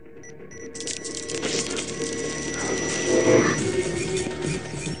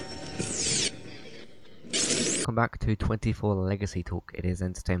back to 24 Legacy Talk. It is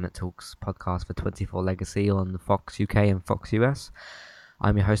Entertainment Talk's podcast for 24 Legacy on Fox UK and Fox US.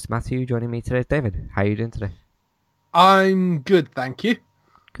 I'm your host, Matthew. Joining me today is David. How are you doing today? I'm good, thank you.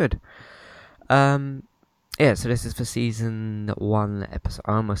 Good. So this is for season 1 episode.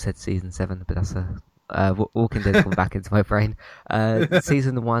 I almost said season 7, but that's Walking Dead's gone back into my brain.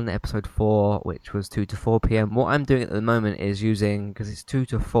 Season 1, episode 4, which was 2 to 4 p.m. What I'm doing at the moment is using, because it's 2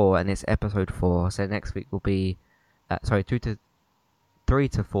 to 4 and it's episode 4, so next week will be, 3 to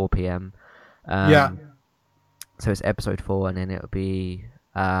 4 p.m. Yeah. So it's episode 4, and then it'll be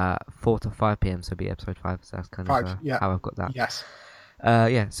 4 to 5 p.m. So it'll be episode 5. So that's kind of how I've got that. Yes.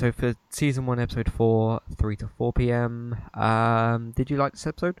 So for season 1, episode 4, 3 to 4 p.m. Did you like this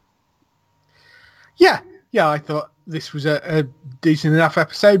episode? Yeah, I thought this was a decent enough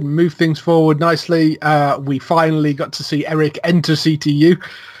episode. Moved things forward nicely. We finally got to see Eric enter CTU,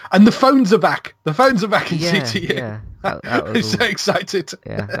 and the phones are back. The phones are back in CTU. Yeah, that was so excited.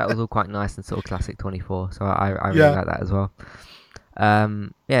 Yeah, that was all quite nice and sort of classic 24. So I really like that as well.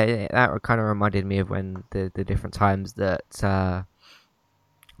 That kind of reminded me of when the different times that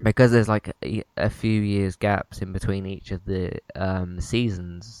because there's like a few years gaps in between each of the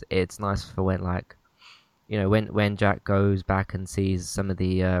seasons. It's nice for when when Jack goes back and sees some of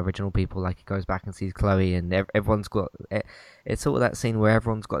the original people, like he goes back and sees Chloe, and everyone's got it's sort of that scene where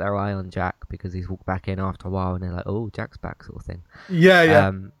everyone's got their eye on Jack because he's walked back in after a while, and they're like, "Oh, Jack's back," sort of thing. Yeah.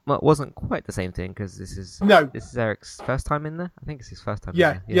 Well, it wasn't quite the same thing because this is Eric's first time in there. I think it's his first time. Yeah.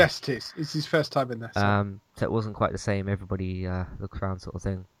 In there. Yeah. Yes, it is. It's his first time in there. So it wasn't quite the same. Everybody looks around, sort of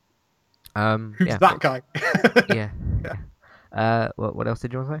thing. Who's that guy? What else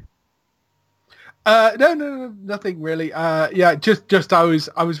did you want to say? No, nothing really. Just I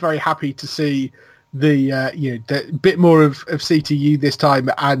was very happy to see the bit more of CTU this time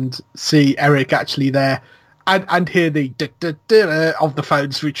and see Eric actually there and hear the of the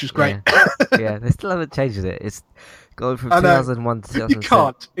phones, which was great. Yeah, they still haven't changed it. It's going from 2001 to 2007. You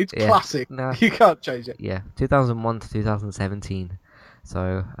can't. It's classic. No. You can't change it. Yeah, 2001 to 2017.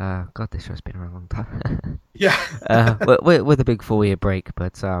 So, God, this show's been around a long time. Yeah. With a big 4-year break,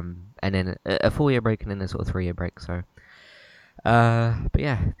 but and then a 4-year break and then a sort of 3-year break. So,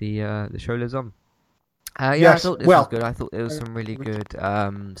 the show lives on. I thought this was good. I thought there was some really good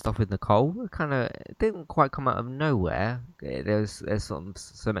stuff with Nicole. It kind of didn't quite come out of nowhere. There's some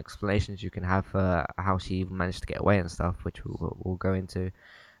explanations you can have for how she even managed to get away and stuff, which we'll go into.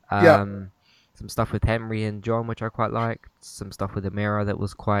 Some stuff with Henry and John, which I quite liked. Some stuff with Amira that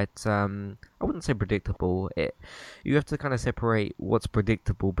was quite, I wouldn't say predictable. You have to kind of separate what's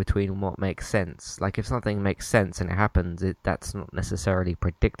predictable between what makes sense. Like, if something makes sense and it happens, that's not necessarily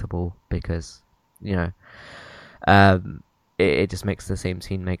predictable because, it just makes the same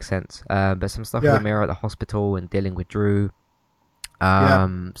scene make sense. But some stuff with Amira at the hospital and dealing with Drew.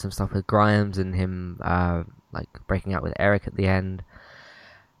 Some stuff with Grimes and him, breaking out with Eric at the end.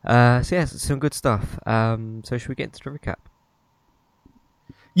 Some good stuff. So should we get into the recap?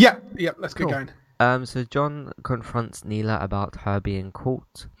 Yeah, let's get going. So John confronts Neela about her being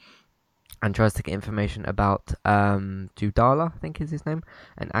caught and tries to get information about Judala, I think is his name,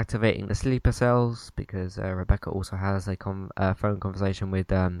 and activating the sleeper cells because Rebecca also has a phone conversation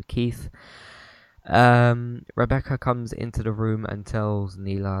with Keith. Rebecca comes into the room and tells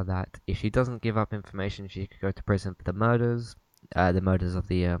Neela that if she doesn't give up information, she could go to prison for the murders of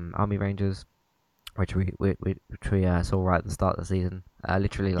the Army Rangers, which we saw right at the start of the season,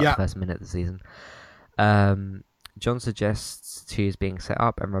 literally the first minute of the season. John suggests she is being set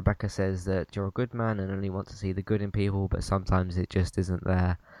up, and Rebecca says that you're a good man and only want to see the good in people, but sometimes it just isn't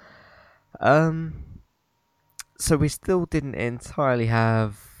there. So we still didn't entirely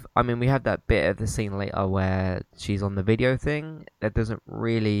have... I mean, we had that bit of the scene later where she's on the video thing. That doesn't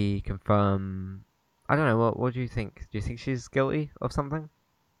really confirm... I don't know. What do you think? Do you think she's guilty of something?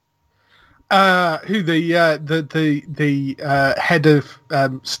 Who the head of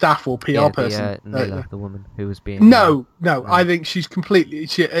staff or PR person? Neela, the woman who was being. No. I think she's completely.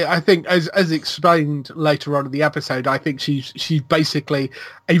 I think as explained later on in the episode, I think she's basically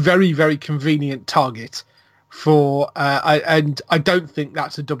a very, very convenient target for. And I don't think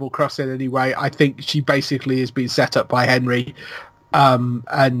that's a double cross in any way. I think she basically has been set up by Henry. And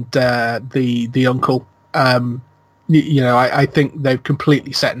the uncle, I think they've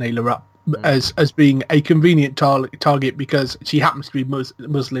completely set Neela up as being a convenient target because she happens to be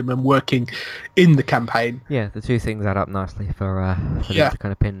Muslim and working in the campaign. Yeah, the two things add up nicely for them to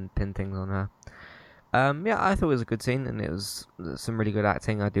kind of pin things on her. I thought it was a good scene and it was some really good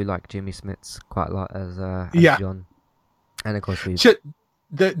acting. I do like Jimmy Smits quite a lot as John, and of course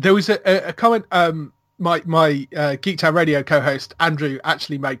there was a comment. my Geektown Radio co-host Andrew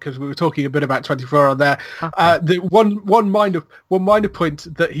actually made, because we were talking a bit about 24 on there. Okay. The one minor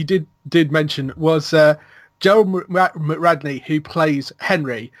point that he did mention was Joel McRadney, who plays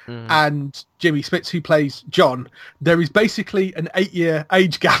Henry, and Jimmy Smits, who plays John. There is basically an 8-year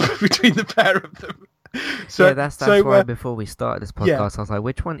age gap between the pair of them. So, yeah, that's why before we started this podcast, I was like,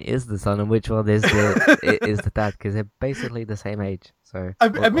 which one is the son and which one is the dad? Because they're basically the same age. So,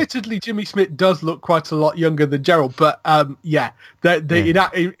 admittedly, Jimmy Smits does look quite a lot younger than Gerald, but in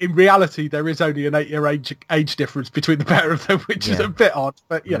reality, there is only an 8-year age difference between the pair of them, which is a bit odd.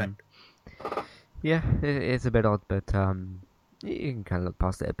 But you know, yeah, it's a bit odd, but you can kind of look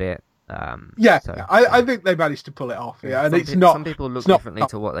past it a bit. I think they managed to pull it off. Yeah, and some people look differently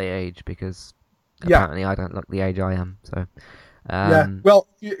to what they age, because apparently I don't look the age I am. So. Well,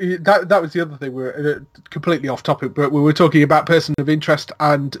 that was the other thing. We're completely off topic, but we were talking about Person of Interest,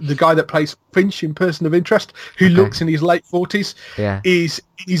 and the guy that plays Finch in Person of Interest, who looks in his late 40s, is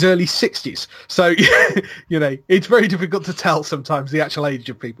in his early 60s. So, you know, it's very difficult to tell sometimes the actual age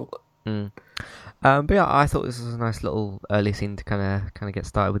of people. But yeah, I thought this was a nice little early scene to kind of get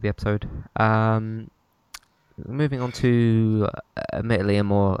started with the episode. Moving on to admittedly a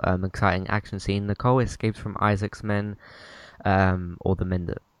more exciting action scene. Nicole escapes from Isaac's men. Or the men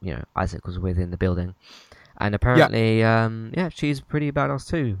that Isaac was with in the building, and apparently, she's pretty badass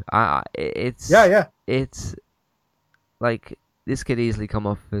too. It's like this could easily come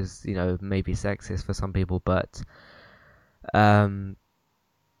off as maybe sexist for some people, but I'm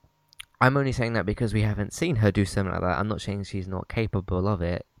only saying that because we haven't seen her do something like that. I'm not saying she's not capable of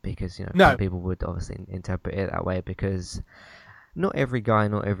it, because some people would obviously interpret it that way, because not every guy,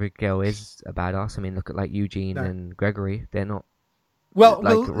 not every girl is a badass. I mean, look at Eugene and Gregory. They're not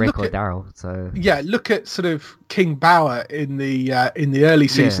Rick or Daryl. So look at sort of King Bauer in the early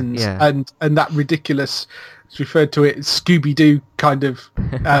seasons, and that ridiculous. It's referred to it as Scooby-Doo kind of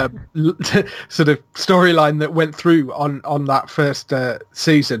sort of storyline that went through on that first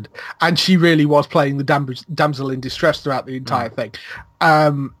season, and she really was playing the damsel in distress throughout the entire thing.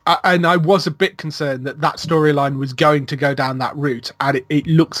 And I was a bit concerned that storyline was going to go down that route, and it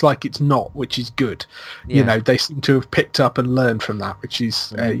looks like it's not, which is good. They seem to have picked up and learned from that, which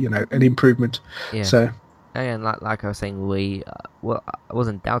is an improvement. So. And like I was saying, I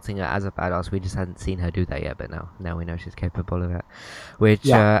wasn't doubting her as a badass. We just hadn't seen her do that yet. But now we know she's capable of it. Which,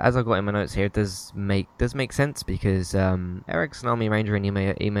 as I got in my notes here, does make sense, because Eric's an Army Ranger, and he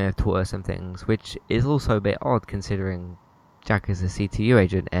may have taught her some things, which is also a bit odd considering Jack is a CTU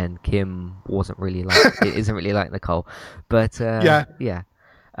agent and Kim isn't really like Nicole. But she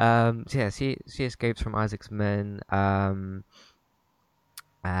escapes from Isaac's men.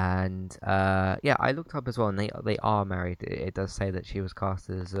 And I looked up as well, and they are married. It does say that she was cast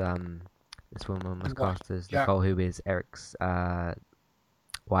as this woman was cast as Nicole, who is Eric's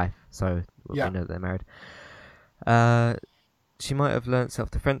wife. So we know they're married. She might have learnt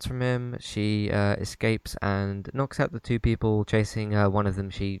self-defense from him. She escapes and knocks out the two people chasing her. One of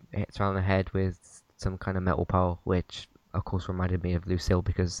them she hits around the head with some kind of metal pole, which of course reminded me of Lucille,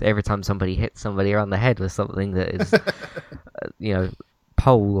 because every time somebody hits somebody around the head with something that is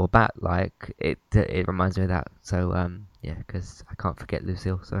pole or bat like, it reminds me of that. So because I can't forget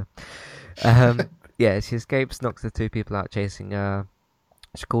Lucille. So she escapes, knocks the two people out chasing her.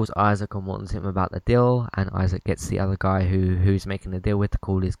 She calls Isaac and warns him about the deal, and Isaac gets the other guy who's making the deal with to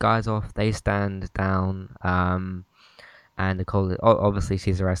call his guys off. They stand down, and Nicole, obviously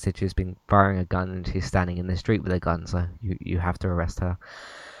she's arrested. She's been firing a gun, and she's standing in the street with a gun, so you have to arrest her.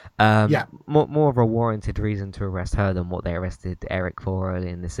 More of a warranted reason to arrest her than what they arrested Eric for early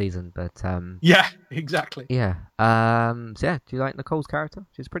in the season. But exactly. Do you like Nicole's character?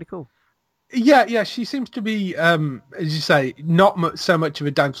 She's pretty cool. Yeah, she seems to be, as you say, not so much of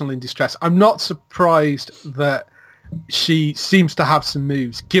a damsel in distress. I'm not surprised that she seems to have some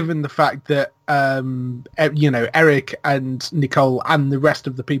moves, given the fact that, Eric and Nicole and the rest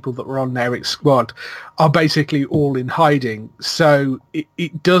of the people that were on Eric's squad are basically all in hiding. So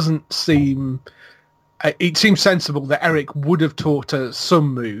it doesn't seem... It seems sensible that Eric would have taught her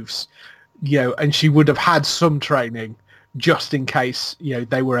some moves, and she would have had some training, just in case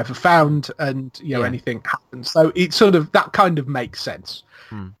they were ever found and anything happened. So it sort of that kind of makes sense.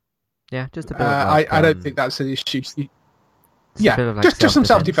 Yeah, just a bit. I don't think that's an issue. Just some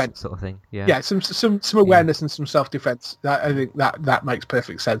self-defense sort of thing. Some awareness and some self-defense. I think that makes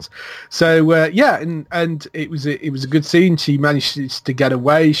perfect sense. So and it was a good scene. She manages to get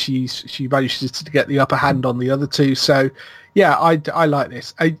away. She manages to get the upper hand on the other two. So Yeah, I like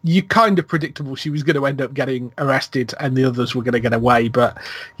this. You kind of predictable she was going to end up getting arrested and the others were going to get away, but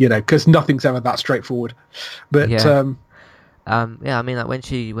because nothing's ever that straightforward. But Yeah. Yeah, I mean, like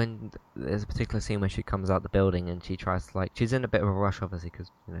when there's a particular scene where she comes out the building and she tries to she's in a bit of a rush, obviously, because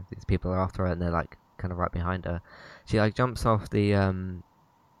these people are after her and they're like kind of right behind her. She jumps off the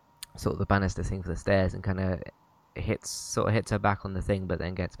sort of the banister thing for the stairs and kind of hits her back on the thing, but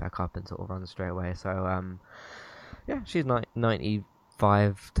then gets back up and sort of runs straight away. So yeah, she's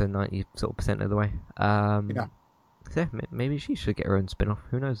 95 to 90 sort of percent of the way. yeah, So yeah, maybe she should get her own spin-off.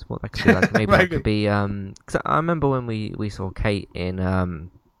 Who knows what that could be like? Maybe that could be. Cause I remember when we saw Kate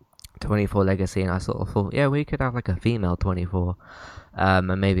in 24 Legacy, and I sort of thought, yeah, we could have like a female 24.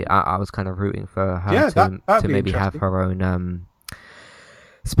 And maybe I was kind of rooting for her to maybe have her own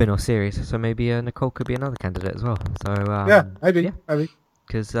spin-off series. So maybe Nicole could be another candidate as well. So yeah, maybe.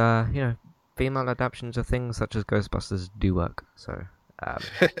 Because female adaptations of things such as Ghostbusters do work. So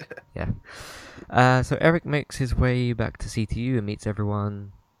yeah. So Eric makes his way back to CTU and meets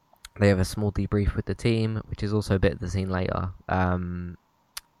everyone. They have a small debrief with the team, which is also a bit of the scene later.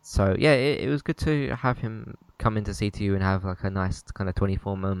 So yeah, it was good to have him come into CTU and have like a nice kind of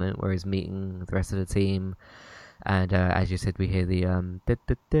 24 moment where he's meeting the rest of the team. And as you said, we hear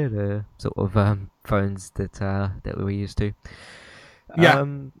the sort of phones that we were used to. Yeah.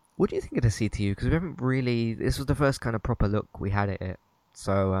 What do you think of the CTU? Because we haven't really. This was the first kind of proper look we had at it.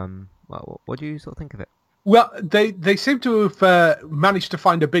 So, what do you sort of think of it? Well, they seem to have managed to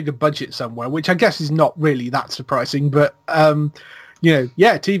find a bigger budget somewhere, which I guess is not really that surprising. But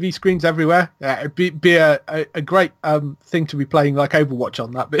TV screens everywhere. It'd be a great thing to be playing like Overwatch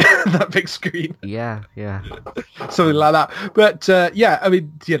on that big screen. Yeah. Something like that. But I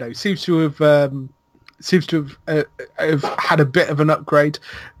mean, seems to have had a bit of an upgrade,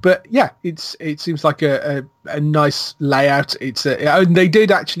 but yeah, it seems like a nice layout. And they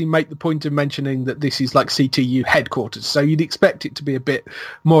did actually make the point of mentioning that this is like CTU headquarters, so you'd expect it to be a bit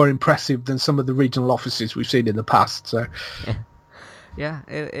more impressive than some of the regional offices we've seen in the past. So yeah,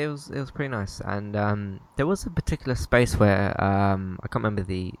 it was pretty nice, and there was a particular space where I can't remember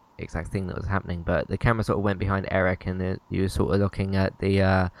the exact thing that was happening, but the camera sort of went behind Eric, and you were sort of looking at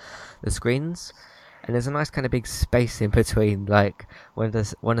the screens. And there's a nice kind of big space in between, like one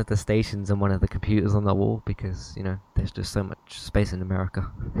of the stations and one of the computers on the wall, because there's just so much space in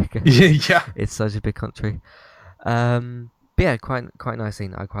America. Yeah, it's such a big country. But yeah, quite a nice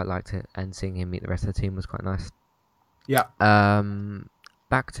scene. I quite liked it, and seeing him meet the rest of the team was quite nice. Yeah.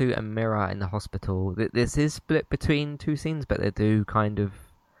 Back to Amira in the hospital. This is split between two scenes, but they do kind of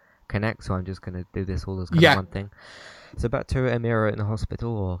connect. So I'm just gonna do this all as kind of one thing. So back to Amira in the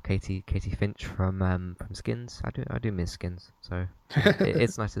hospital, or Katie Finch from Skins. I do miss Skins, so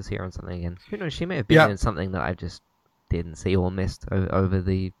it's nice to see her on something again. Who knows? She may have been in something that I just didn't see or missed over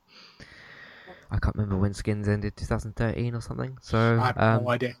the. I can't remember when Skins ended, 2013 or something. So I have no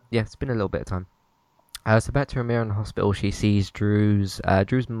idea. Yeah, it's been a little bit of time. So back to Amira in the hospital, she sees Drew's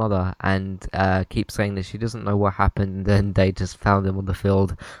mother and keeps saying that she doesn't know what happened and they just found him on the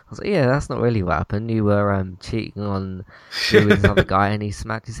field. I was like, yeah, that's not really what happened. You were cheating on Drew with this other guy and he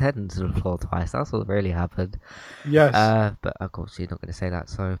smacked his head into the floor twice. That's what really happened. Yes. But of course she's not going to say that.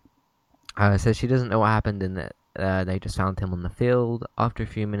 So she doesn't know what happened and that they just found him on the field. After a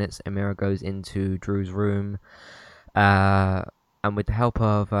few minutes, Amira goes into Drew's room. And with the help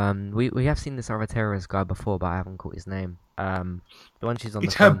of we have seen this other terrorist guy before, but I haven't caught his name. The one she's on the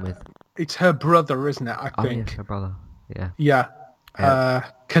phone with. It's her brother, isn't it? I think. Yes, her brother. Yeah. Yeah.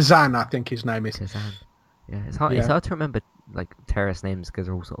 Kazan, I think his name is. Kazan. Yeah, it's hard. Yeah. It's hard to remember like terrorist names because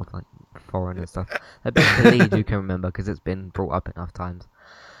they're all sort of like foreign and stuff. I bet the lead you can remember because it's been brought up enough times.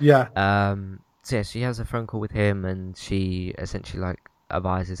 Yeah. So yeah, she has a phone call with him, and she essentially like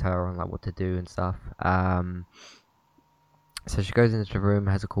advises her on like what to do and stuff. So she goes into the room,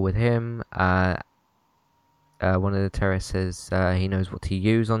 has a call with him. One of the terrorists says he knows what to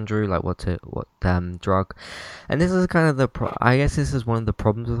use on Drew, like what drug. And this is kind of I guess this is one of the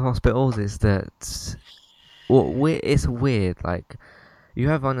problems with hospitals is that it's weird. Like you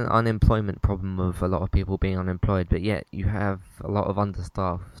have an unemployment problem of a lot of people being unemployed, but yet you have a lot of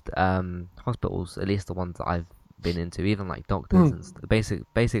understaffed hospitals. At least the ones that I've been into, even like doctors and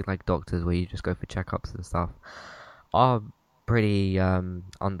basic like doctors where you just go for checkups and stuff, are pretty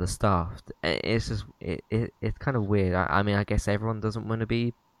understaffed. It's just it's kind of weird. I mean, I guess everyone doesn't want to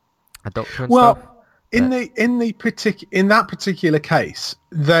be a doctor and stuff. In that particular case,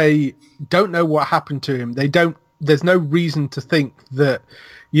 they don't know what happened to him. They don't there's no reason to think that,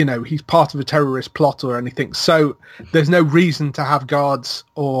 he's part of a terrorist plot or anything. So there's no reason to have guards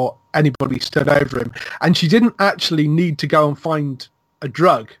or anybody stood over him. And she didn't actually need to go and find a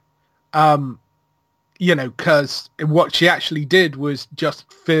drug, because what she actually did was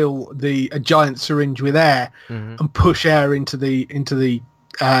just fill a giant syringe with air and push air into the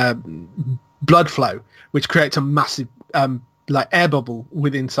blood flow, which creates a massive air bubble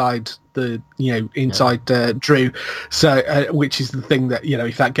inside the Drew, so which is the thing that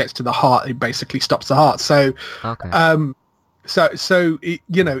if that gets to the heart, it basically stops the heart. So okay. So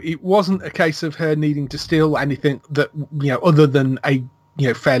it wasn't a case of her needing to steal anything that other than a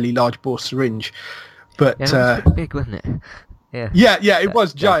fairly large bore syringe. But yeah, that was big, wasn't it? Yeah, it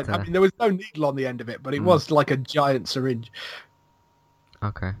was giant. I mean, there was no needle on the end of it, but it was like a giant syringe.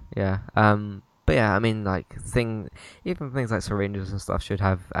 Okay, yeah. But yeah, I mean, even things like syringes and stuff should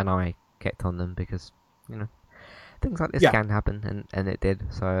have an eye kept on them, because things like this can happen, and it did.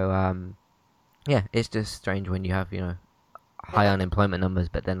 So yeah, it's just strange when you have high unemployment numbers,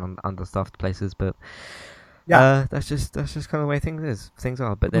 but then on understaffed places. But that's just kind of the way things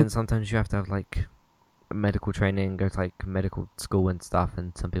are. But then sometimes you have to have medical training, go to medical school and stuff,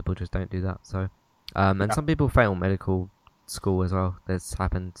 and some people just don't do that. So and some people fail medical school as well. That's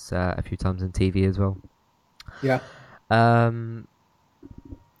happened a few times in TV as well.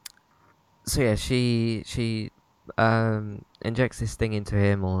 So yeah, she injects this thing into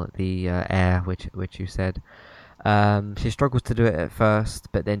him, or the air, which you said. She struggles to do it at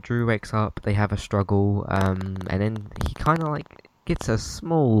first, but then Drew wakes up, they have a struggle, and then he kind of gets a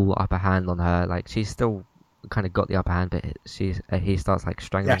small upper hand on her. She's still kind of got the upper hand, but he starts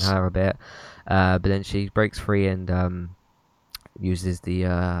strangling her a bit. But then she breaks free and uses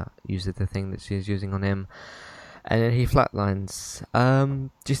the thing that she's using on him, and then he flatlines.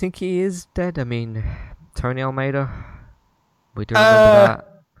 Do you think he is dead? I mean, Tony Almeida. We do remember that.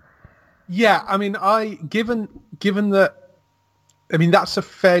 Yeah, I mean, given that, I mean, that's a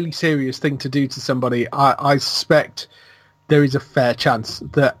fairly serious thing to do to somebody. I suspect there is a fair chance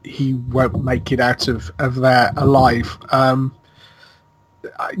that he won't make it out of there alive. I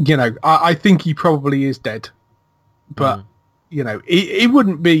think he probably is dead, but it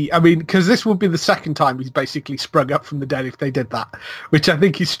wouldn't be. I mean, because this would be the second time he's basically sprung up from the dead if they did that, which I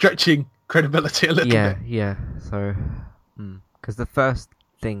think is stretching credibility a little bit. Yeah. So, because the first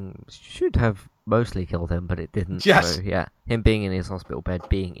thing should have mostly killed him, but it didn't. Yes. So, yeah, him being in his hospital bed,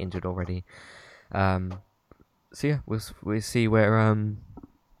 being injured already. So yeah, we'll see where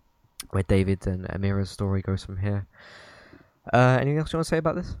David and Amira's story goes from here. Anything else you want to say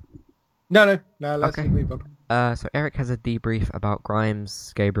about this? No. Let's move on. So Eric has a debrief about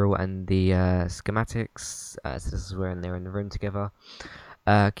Grimes, Gabriel, and the schematics. So this is when they're in the room together.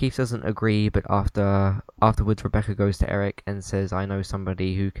 Keith doesn't agree, but afterwards Rebecca goes to Eric and says, "I know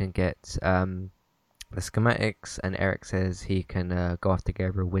somebody who can get the schematics," and Eric says he can go after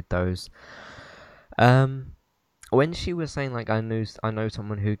Gabriel with those. When she was saying I know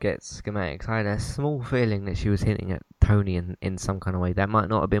someone who gets schematics, I had a small feeling that she was hinting at Tony in some kind of way. That might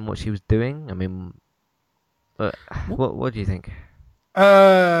not have been what she was doing. I mean, but what do you think?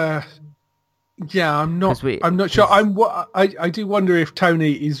 Yeah, I'm not sure. I do wonder if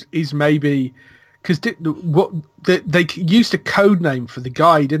Tony is maybe, because they used a code name for the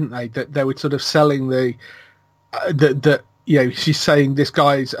guy, didn't they? That they were sort of selling that she's saying this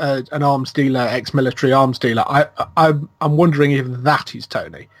guy's an arms dealer, ex-military arms dealer. I'm wondering if that is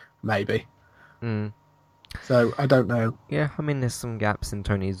Tony, maybe. So I don't know. Yeah, I mean, there's some gaps in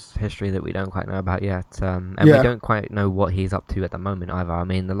Tony's history that we don't quite know about yet, and we don't quite know what he's up to at the moment either. I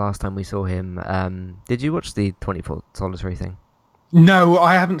mean, the last time we saw him, did you watch the 24 Solitary thing? No,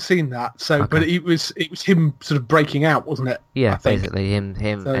 I haven't seen that. So, okay. But it was him sort of breaking out, wasn't it? Yeah, basically him,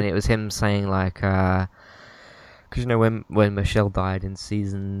 so, and it was him saying because when Michelle died in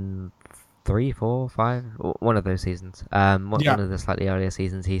season 3, 4, 5, one of those seasons, one of the slightly earlier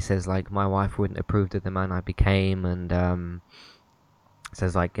seasons, he says my wife wouldn't have approved of the man I became, and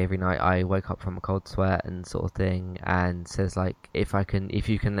says every night I wake up from a cold sweat and sort of thing, and says if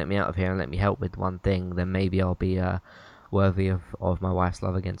you can let me out of here and let me help with one thing, then maybe I'll be worthy of my wife's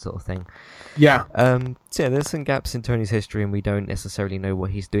love again, sort of thing. Yeah. So yeah, there's some gaps in Tony's history, and we don't necessarily know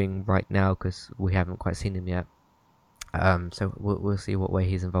what he's doing right now because we haven't quite seen him yet. So we'll see what way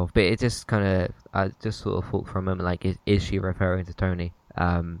he's involved. But it just kind of, I just sort of thought for a moment, is she referring to Tony?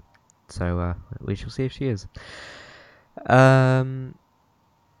 So we shall see if she is. So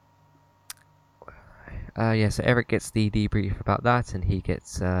Eric gets the debrief about that, and he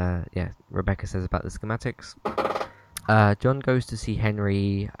gets, Rebecca says about the schematics. John goes to see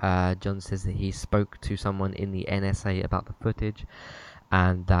Henry. John says that he spoke to someone in the NSA about the footage,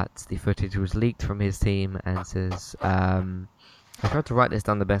 and that the footage was leaked from his team, and says, I tried to write this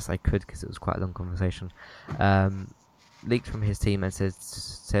down the best I could because it was quite a long conversation. Leaked from his team, and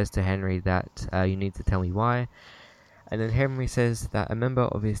says to Henry that you need to tell me why. And then Henry says that a member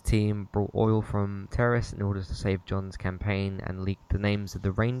of his team brought oil from terrorists in order to save John's campaign and leaked the names of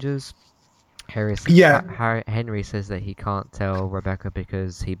the Rangers. Henry says that he can't tell Rebecca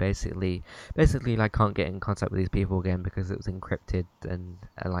because he basically like can't get in contact with these people again because it was encrypted and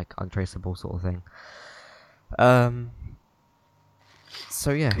like untraceable sort of thing.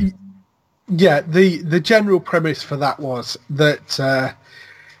 So yeah. Yeah, the general premise for that was that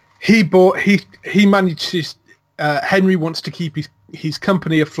he manages. Henry wants to keep his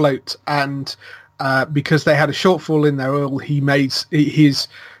company afloat, and because they had a shortfall in their oil, he made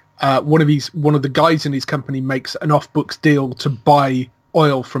one of the guys in his company makes an off-books deal to buy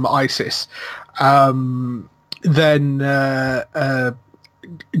oil from ISIS. Then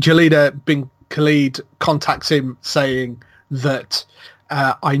Jalida bin Khalid contacts him saying that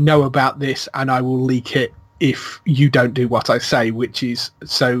I know about this and I will leak it if you don't do what I say, which is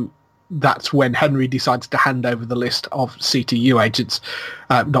so. That's when Henry decides to hand over the list of CTU agents,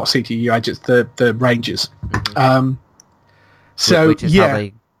 not CTU agents, the Rangers. Mm-hmm. Which is how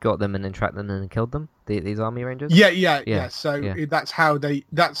they got them and then tracked them and killed them. These army Rangers. Yeah. So that's how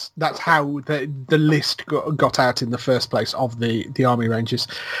that's how the list got out in the first place of the army Rangers.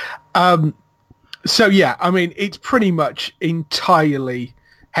 So yeah, I mean it's pretty much entirely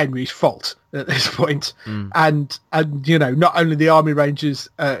Henry's fault at this point. And you know, not only the army Rangers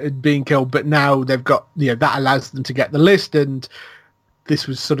being killed, but now they've got, you know, that allows them to get the list. And this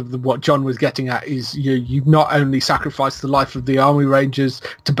was sort of what John was getting at, is you've not only sacrificed the life of the army Rangers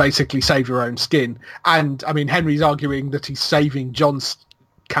to basically save your own skin. And I mean, Henry's arguing that he's saving John's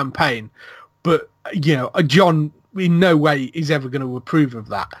campaign, but you know, John in no way is ever going to approve of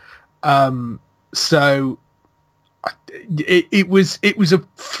that. So it was a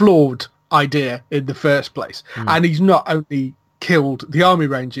flawed idea in the first place. And he's not only killed the army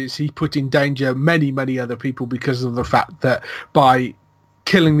Rangers, he put in danger many other people because of the fact that by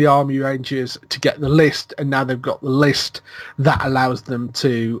killing the army Rangers to get the list, and now they've got the list, that allows them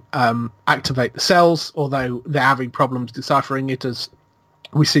to activate the cells, although they're having problems deciphering it, as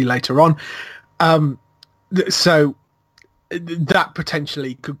we see later on. So that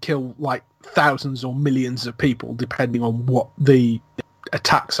potentially could kill like thousands or millions of people depending on what the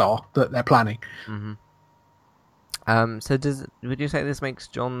attacks are that they're planning. So would you say this makes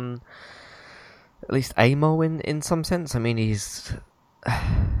John at least amo in some sense? I mean, he's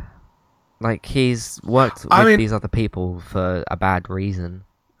worked with these other people for a bad reason.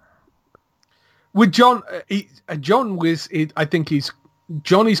 With John, I think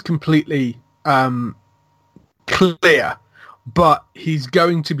John is completely clear, but he's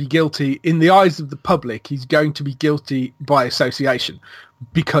going to be guilty in the eyes of the public. He's going to be guilty by association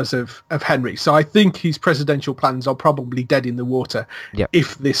because of Henry. So I think his presidential plans are probably dead in the water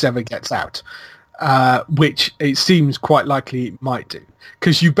if this ever gets out, which it seems quite likely it might do.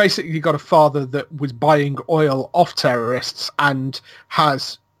 Because you basically got a father that was buying oil off terrorists and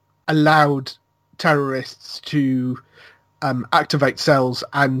has allowed terrorists to activate cells,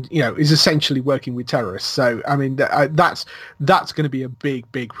 and you know, is essentially working with terrorists. So I mean, that's going to be a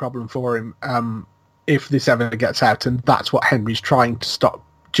big problem for him if this ever gets out, and that's what Henry's trying to stop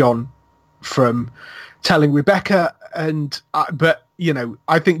John from telling Rebecca. And but you know,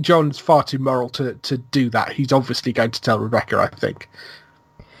 I think John's far too moral to do that. He's obviously going to tell Rebecca, I think,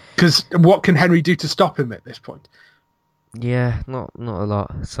 because what can Henry do to stop him at this point? Yeah, not a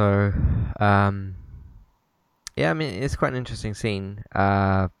lot. So yeah, I mean, it's quite an interesting scene.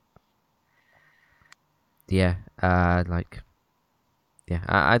 I don't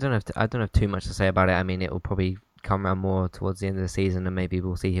have too much to say about it. I mean, it will probably come around more towards the end of the season, and maybe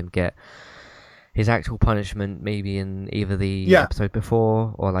we'll see him get his actual punishment, maybe in either the episode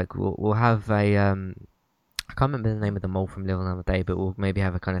before, or like we'll have a I can't remember the name of the mole from Live Another Day, but we'll maybe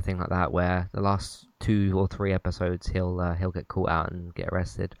have a kind of thing like that where the last 2 or 3 episodes he'll get caught out and get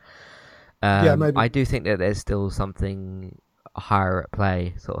arrested. Maybe. I do think that there's still something higher at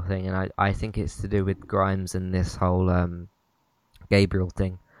play, sort of thing, and I think it's to do with Grimes and this whole Gabriel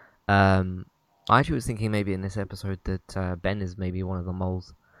thing. I actually was thinking maybe in this episode that Ben is maybe one of the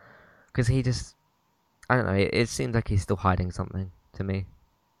moles, because he just, I don't know, it seems like he's still hiding something to me.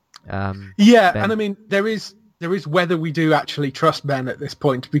 Ben. And I mean, there is whether we do actually trust Ben at this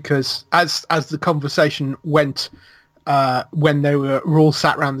point, because as the conversation went when they were all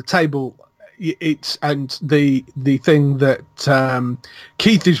sat around the table, it's and the thing that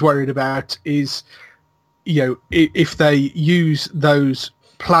Keith is worried about is, if they use those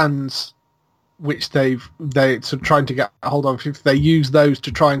plans which they're sort of trying to get a hold of, if they use those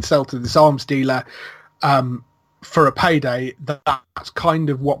to try and sell to this arms dealer for a payday, that's kind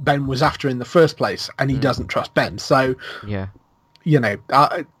of what Ben was after in the first place, and he doesn't trust Ben. So, I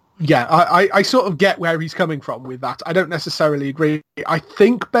sort of get where he's coming from with that. I don't necessarily agree. I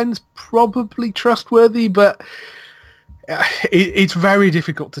think Ben's probably trustworthy, but it's very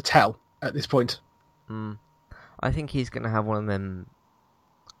difficult to tell at this point. I think he's going to have one of them.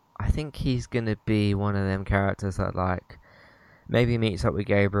 I think he's going to be one of them characters that, like, maybe meets up with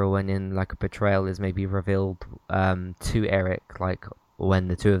Gabriel and in, like, a betrayal is maybe revealed to Eric, like, when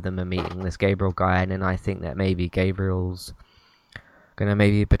the two of them are meeting this Gabriel guy, and then I think that maybe Gabriel's gonna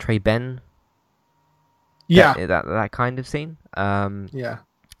maybe betray Ben. Yeah, that kind of scene. Yeah.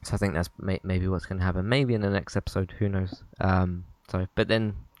 So I think that's maybe what's gonna happen. Maybe in the next episode, who knows? But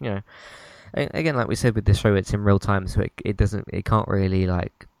then again, like we said with this show, it's in real time, so it can't really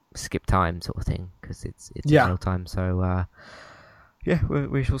like skip time sort of thing because it's in real time. So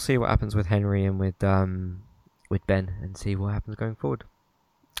we shall see what happens with Henry and with Ben and see what happens going forward.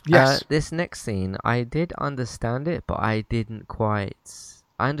 Yes. This next scene, I did understand it, but I didn't quite.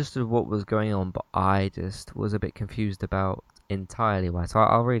 I understood what was going on, but I just was a bit confused about entirely why. So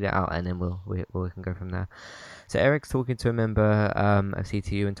I'll read it out, and then we can go from there. So Eric's talking to a member of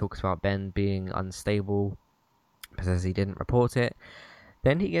CTU and talks about Ben being unstable because he didn't report it.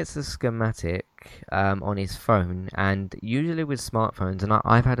 Then he gets a schematic on his phone, and usually with smartphones, and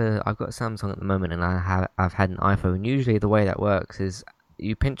I've got a Samsung at the moment, and I've had an iPhone. Usually the way that works is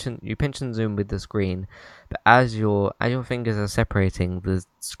you pinch and zoom with the screen, but as your fingers are separating, the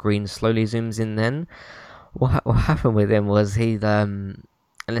screen slowly zooms in. Then what happened with him was he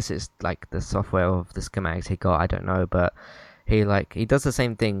unless it's like the software of the schematics he got, I don't know, but he does the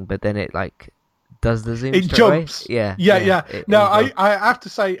same thing, but then it like does the zoom. It jumps. Away? Yeah. I have to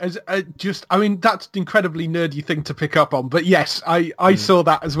say, that's an incredibly nerdy thing to pick up on. But yes, I saw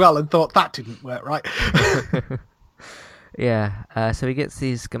that as well and thought that didn't work right. Yeah, so he gets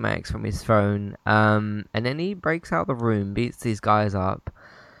these schematics from his phone, and then he breaks out the room, beats these guys up,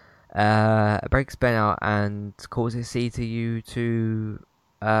 breaks Ben out, and causes CTU to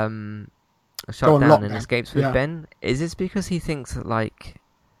shut down and escapes with Ben. Is this because he thinks that, like...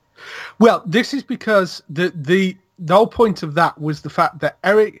 Well, this is because the whole point of that was the fact that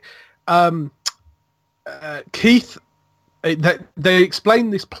Eric, Keith, they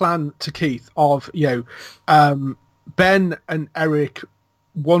explained this plan to Keith of, Ben and Eric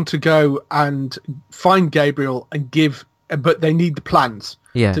want to go and find Gabriel and but they need the plans.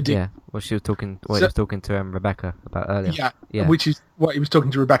 To do. Yeah. What he was talking to Rebecca about earlier. Yeah, which is what he was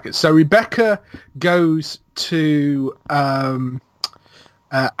talking to Rebecca. So Rebecca goes to Andy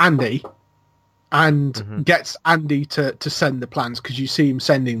and gets Andy to send the plans because you see him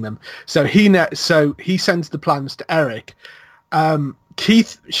sending them. So he sends the plans to Eric.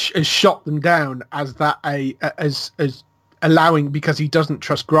 Keith has shot them down as allowing, because he doesn't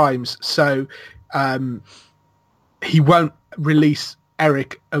trust Grimes, so he won't release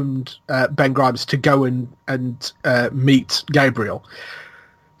Eric and Ben Grimes to go and meet Gabriel.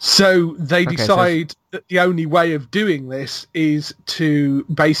 So they decide that the only way of doing this is to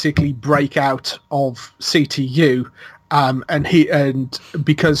basically break out of CTU, and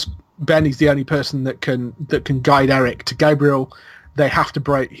because Ben is the only person that can guide Eric to Gabriel, he has to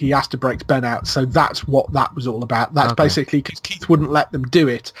break Ben out. So that's what that was all about. That's basically because Keith wouldn't let them do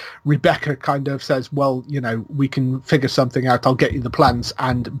it. Rebecca kind of says, well, we can figure something out. I'll get you the plans,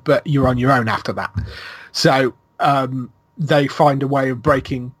 but you're on your own after that. So they find a way of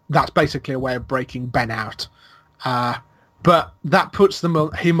breaking. That's basically a way of breaking Ben out. But that puts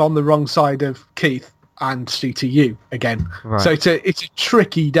him on the wrong side of Keith and CTU again. Right. So it's a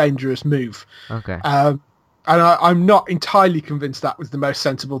tricky, dangerous move. Okay. And I'm not entirely convinced that was the most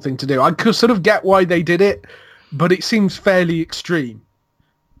sensible thing to do. I could sort of get why they did it, but it seems fairly extreme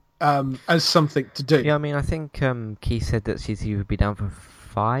as something to do. Yeah, I mean, I think Keith said that CTU would be down for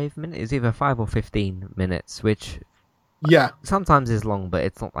 5 minutes. It's either 5 or 15 minutes, which sometimes is long, but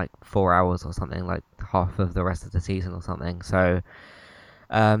it's not like 4 hours or something, like half of the rest of the season or something. So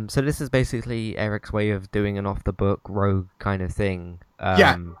this is basically Eric's way of doing an off-the-book rogue kind of thing.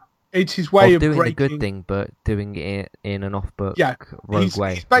 It's his way of doing breaking... the good thing, but doing it in an off-book rogue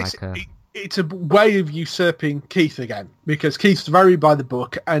way. It's a way of usurping Keith again, because Keith's very by the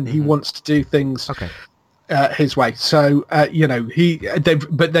book and he wants to do things his way. So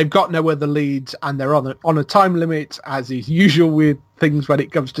they've got no other leads, and they're on a time limit, as is usual with things when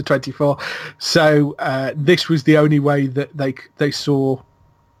it comes to 24. So this was the only way that they saw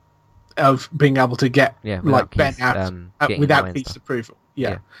of being able to get Ben out without Keith's approval.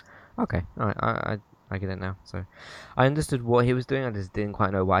 Yeah. Okay. All right. I get it now. So I understood what he was doing. I just didn't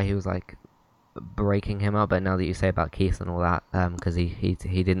quite know why he was like breaking him up. But now that you say about Keith and all that, because he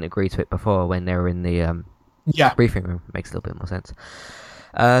didn't agree to it before when they were in the briefing room, it makes a little bit more sense.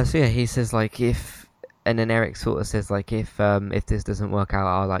 So yeah, he says like and then Eric sort of says like if this doesn't work out,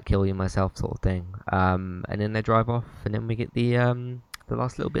 I'll like kill you myself, sort of thing. And then they drive off, and then we get the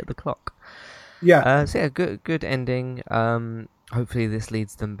last little bit of the clock. Yeah. So yeah, good ending. Hopefully this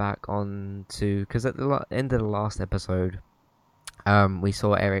leads them back on to, because at the end of the last episode, we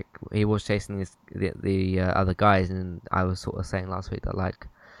saw Eric. He was chasing the other guys, and I was sort of saying last week that like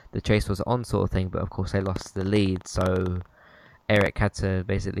the chase was on, sort of thing. But of course they lost the lead, so Eric had to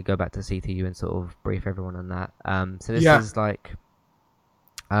basically go back to CTU and sort of brief everyone on that. So this is like,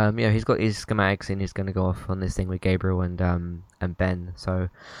 he's got his schematics and he's going to go off on this thing with Gabriel and Ben. So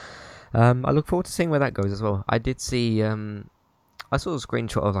I look forward to seeing where that goes as well. I did see. I saw a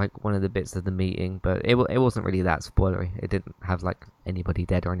screenshot of like one of the bits of the meeting, but it wasn't really that spoilery. It didn't have like anybody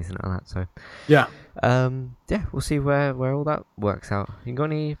dead or anything like that. So we'll see where all that works out. You got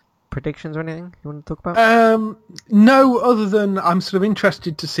any predictions or anything you want to talk about? No, other than I'm sort of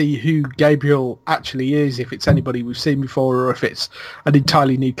interested to see who Gabriel actually is, if it's anybody we've seen before or if it's an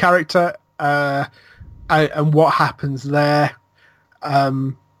entirely new character, and what happens there.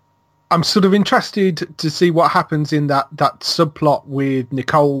 I'm sort of interested to see what happens in that subplot with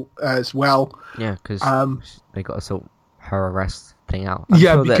Nicole as well. Yeah, because they got to sort her arrest thing out.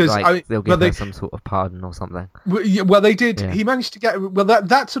 Because they'll give her some sort of pardon or something. Well, they did. Yeah. He managed to get. Well,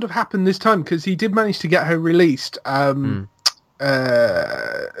 that sort of happened this time because he did manage to get her released. What's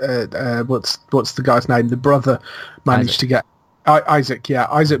the guy's name? The brother managed to get Isaac. Yeah,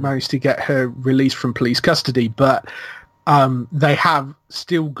 Isaac managed to get her released from police custody, but. They have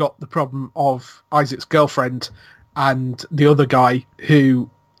still got the problem of Isaac's girlfriend and the other guy who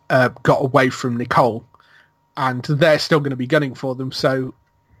got away from Nicole, and they're still going to be gunning for them. So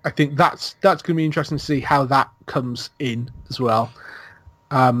I think that's going to be interesting to see how that comes in as well,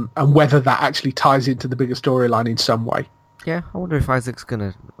 and whether that actually ties into the bigger storyline in some way. Yeah, I wonder if Isaac's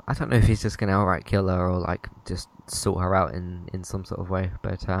gonna. I don't know if he's just gonna outright kill her or like just sort her out in some sort of way,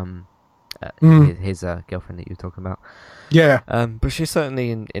 but his girlfriend that you were talking about. Yeah. But she's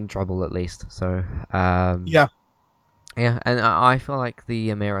certainly in trouble at least. So yeah, and I feel like the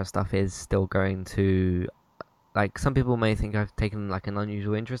Amira stuff is still going to, like, some people may think I've taken like an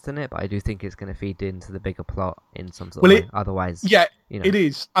unusual interest in it, but I do think it's going to feed into the bigger plot in some sort of way. Otherwise, it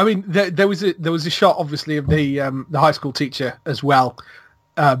is. I mean, there was a shot obviously of the high school teacher as well.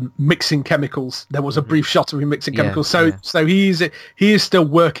 Mixing chemicals. There was a brief shot of him mixing chemicals. So he is still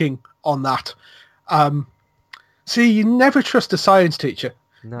working on that. See, you never trust a science teacher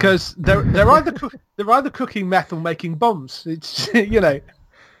because they're either cooking meth or making bombs. It's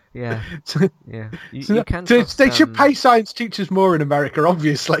Yeah. You can trust, they should pay science teachers more in America,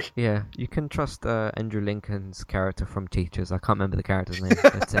 obviously. Yeah, you can trust Andrew Lincoln's character from Teachers. I can't remember the character's name.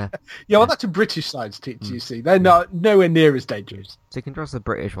 But, well, that's a British science teacher, you see. They're not nowhere near as dangerous. So you can trust the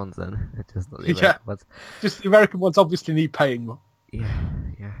British ones then. Just not the American ones. Just the American ones obviously need paying more.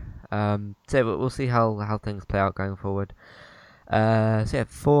 Yeah. So we'll see how things play out going forward. So yeah,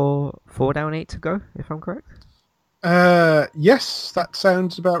 4 down, 8 to go, if I'm correct. Yes, that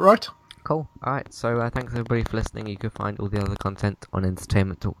sounds about right. Cool. Alright, so thanks everybody for listening. You can find all the other content on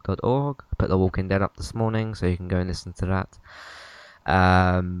entertainmenttalk.org. I put The Walking Dead up this morning, so you can go and listen to that.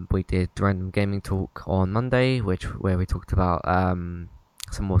 We did Random Gaming Talk on Monday, where we talked about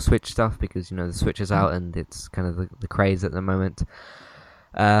some more Switch stuff, because the Switch is out and it's kind of the craze at the moment.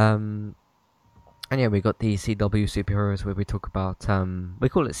 And yeah, we got the CW superheroes, where we talk about we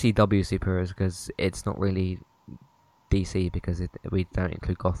call it CW superheroes because it's not really DC, because we don't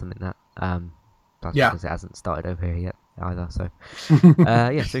include Gotham in that. Because it hasn't started over here yet either. So so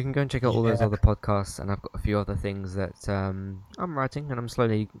you can go and check out all those other podcasts, and I've got a few other things that I'm writing and I'm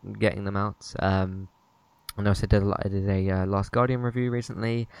slowly getting them out. I also did a Last Guardian review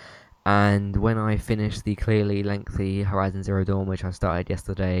recently. And when I finish the clearly lengthy Horizon Zero Dawn, which I started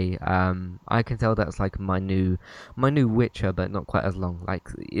yesterday, I can tell that's like my new Witcher, but not quite as long. Like,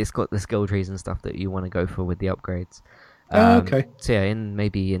 it's got the skill trees and stuff that you want to go for with the upgrades. Okay. So yeah, I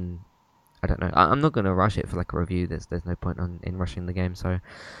don't know. I'm not going to rush it for like a review. There's no point in rushing the game. So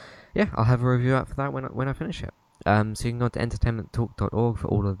yeah, I'll have a review out for that when I finish it. So you can go to entertainmenttalk.org for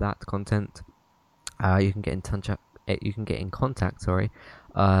all of that content. You can get in touch. You can get in contact. Sorry,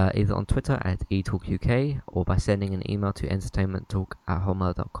 either on Twitter at eTalkUK or by sending an email to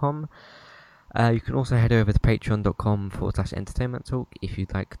entertainmenttalk@hotmail.com. You can also head over to patreon.com/entertainmenttalk if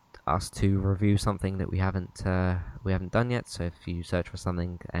you'd like us to review something that we haven't done yet. So if you search for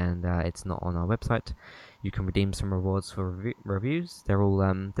something and it's not on our website, you can redeem some rewards for reviews. They're all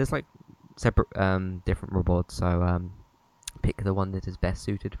there's like separate different rewards. So pick the one that is best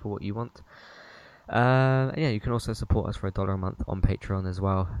suited for what you want. Yeah, you can also support us for $1 a month on Patreon as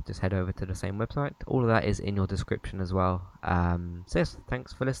well. Just head over to the same website. All of that is in your description as well. So yes,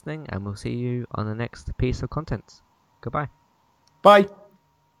 thanks for listening, and we'll see you on the next piece of content. Goodbye. Bye.